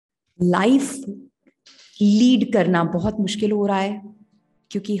Life lead करना बहुत मुश्किल हो रहा है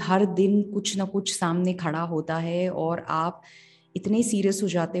क्योंकि हर दिन कुछ ना कुछ सामने खड़ा होता है और आप इतने सीरियस हो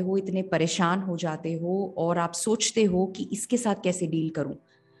जाते हो, इतने परेशान हो जाते हो और आप सोचते हो कि इसके साथ कैसे डील करूं।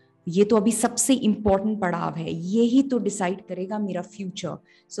 ये तो अभी सबसे इम्पोर्टेंट पड़ाव है, यही तो डिसाइड करेगा मेरा future.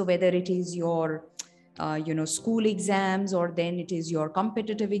 So whether it is your school exams, or then it is your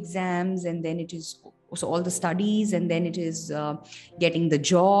competitive exams, and then it is so all the studies, and then it is getting the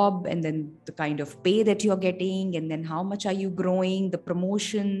job, and then the kind of pay that you're getting, and then how much are you growing, the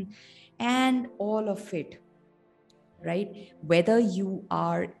promotion, and all of it, right? Whether you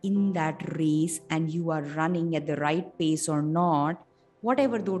are in that race and you are running at the right pace or not,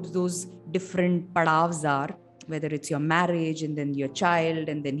 whatever those different padavs are, whether it's your marriage and then your child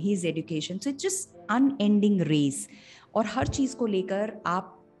and then his education, so it's just unending race. और हर चीज को लेकर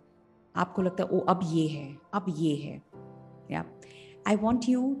आपको लगता है ओ अब ये है. Yeah. I want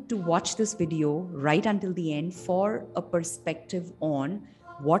you to watch this video right until the end for a perspective on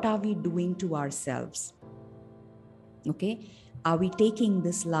what are we doing to ourselves. Okay, are we taking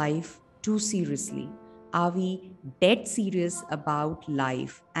this life too seriously? Are we dead serious about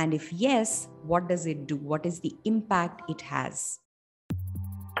life? And if yes, what does it do? What is the impact it has?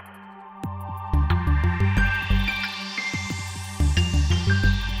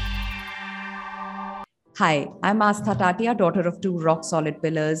 Hi, I'm Aastha Tatia, daughter of two rock-solid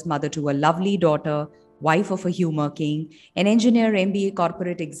pillars, mother to a lovely daughter, wife of a humor king, an engineer, MBA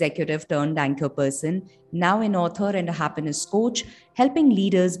corporate executive turned anchor person, now an author and a happiness coach, helping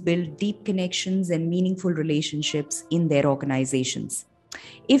leaders build deep connections and meaningful relationships in their organizations.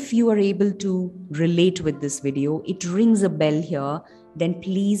 If you are able to relate with this video, it rings a bell here, then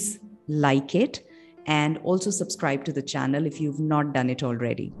please like it and also subscribe to the channel if you've not done it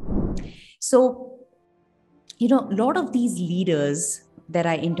already. So, a lot of these leaders that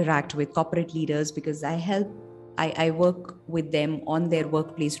I interact with, corporate leaders, because I work with them on their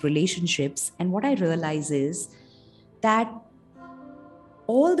workplace relationships. And what I realize is that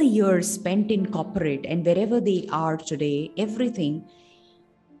all the years spent in corporate and wherever they are today, everything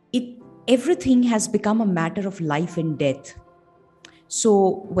has become a matter of life and death.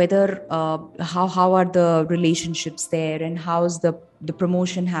 So whether how are the relationships there, and how's the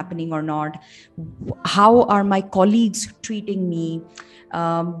promotion happening or not, how are my colleagues treating me,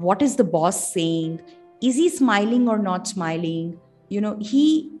 what is the boss saying, is he smiling or not smiling,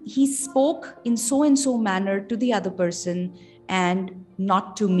 he spoke in so and so manner to the other person and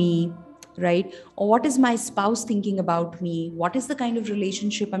not to me, right? Or what is my spouse thinking about me? What is the kind of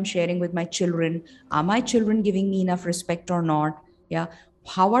relationship I'm sharing with my children? Are my children giving me enough respect or not? Yeah,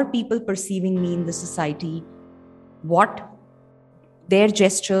 how are people perceiving me in the society? What their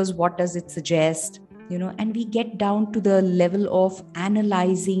gestures, what does it suggest? And we get down to the level of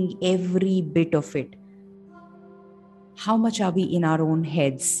analyzing every bit of it. How much are we in our own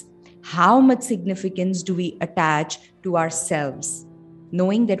heads? How much significance do we attach to ourselves,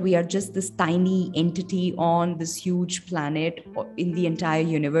 knowing that we are just this tiny entity on this huge planet in the entire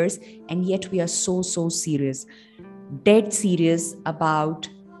universe, and yet we are so serious, dead serious about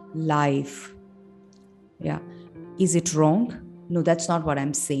life. Yeah. Is it wrong? No, that's not what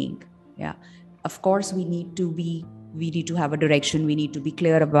I'm saying. Yeah. Of course, we need to have a direction. We need to be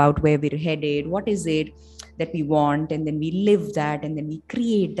clear about where we're headed. What is it that we want? And then we live that, and then we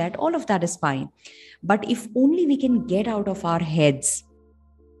create that. All of that is fine. But if only we can get out of our heads,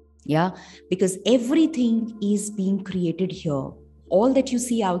 yeah, because everything is being created here. All that you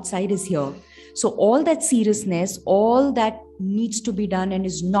see outside is here. So all that seriousness, all that needs to be done and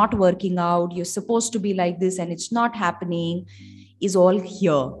is not working out, you're supposed to be like this and it's not happening, is all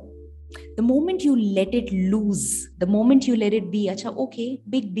here. The moment you let it loose, the moment you let it be, acha, okay,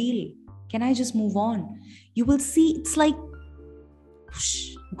 big deal, can I just move on? You will see it's like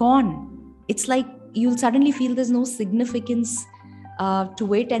whoosh, gone. It's like you'll suddenly feel there's no significance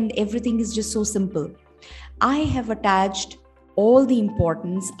to it, and everything is just so simple. I have attached all the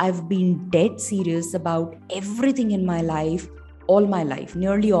importance. I've been dead serious about everything in my life, all my life,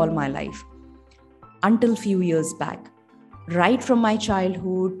 nearly all my life, until few years back. Right from my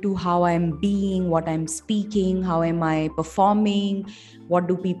childhood to how I'm being, what I'm speaking, how am I performing, what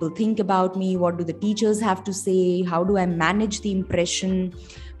do people think about me, what do the teachers have to say, how do I manage the impression,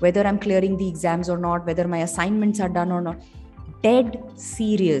 whether I'm clearing the exams or not, whether my assignments are done or not. Dead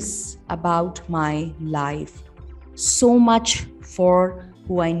serious about my life. So much for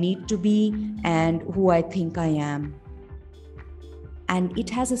who I need to be and who I think I am. And it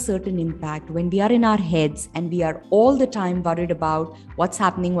has a certain impact when we are in our heads and we are all the time worried about what's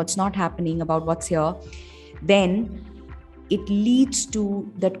happening, what's not happening, about what's here. Then it leads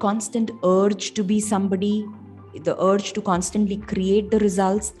to that constant urge to be somebody, the urge to constantly create the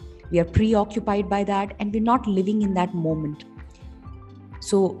results. We are preoccupied by that, and we're not living in that moment.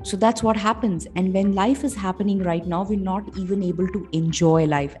 So that's what happens. And when life is happening right now, we're not even able to enjoy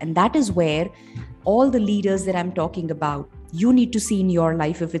life. And that is where all the leaders that I'm talking about, you need to see in your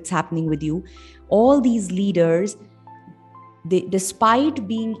life if it's happening with you. All these leaders, they, despite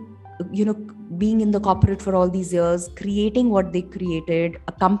being in the corporate for all these years, creating what they created,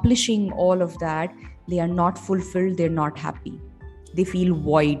 accomplishing all of that, they are not fulfilled, they're not happy. They feel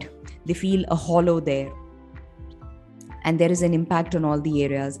void, they feel a hollow there. And there is an impact on all the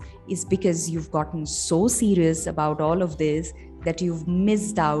areas, is because you've gotten so serious about all of this that you've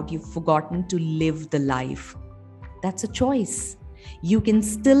missed out, you've forgotten to live the life. That's a choice. You can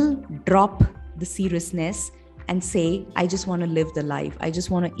still drop the seriousness and say, I just want to live the life. I just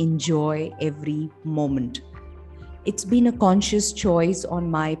want to enjoy every moment. It's been a conscious choice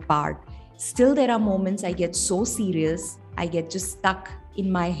on my part. Still, there are moments I get so serious, I get just stuck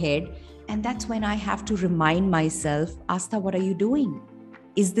in my head. And that's when I have to remind myself, Aastha, what are you doing?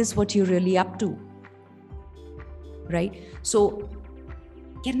 Is this what you're really up to? Right? So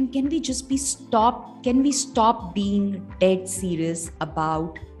can we just can we stop being dead serious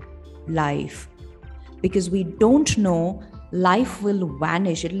about life? Because we don't know, life will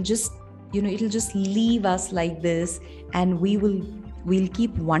vanish. It'll just leave us like this, and we'll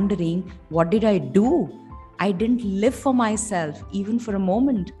keep wondering, what did I do? I didn't live for myself even for a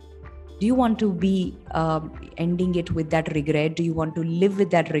moment. Do you want to be ending it with that regret? Do you want to live with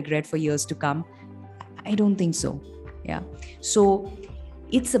that regret for years to come? I don't think so. Yeah. So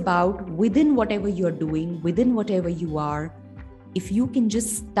it's about, within whatever you're doing, within whatever you are, if you can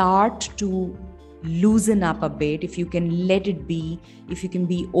just start to loosen up a bit, if you can let it be, if you can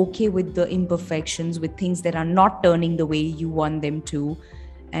be okay with the imperfections, with things that are not turning the way you want them to,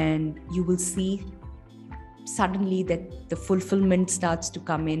 and you will see suddenly that the fulfillment starts to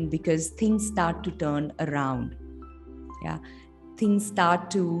come in, because things start to turn around. Yeah, things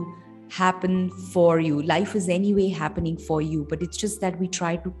start to happen for you. Life is anyway happening for you, but it's just that we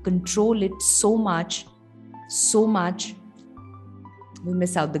try to control it so much, we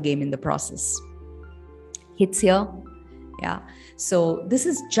miss out the game in the process. Hits here. Yeah. So this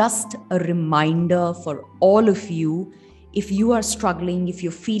is just a reminder for all of you. If you are struggling, if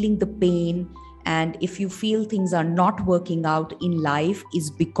you're feeling the pain, and if you feel things are not working out in life, is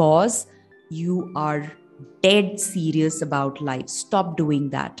because you are dead serious about life. Stop doing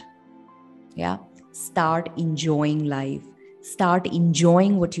that. Yeah. Start enjoying life. Start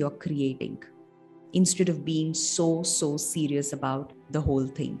enjoying what you're creating, instead of being so serious about the whole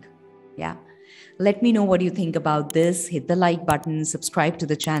thing. Yeah. Let me know what you think about this. Hit the like button, subscribe to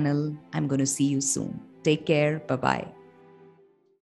the channel. I'm going to see you soon. Take care. Bye-bye.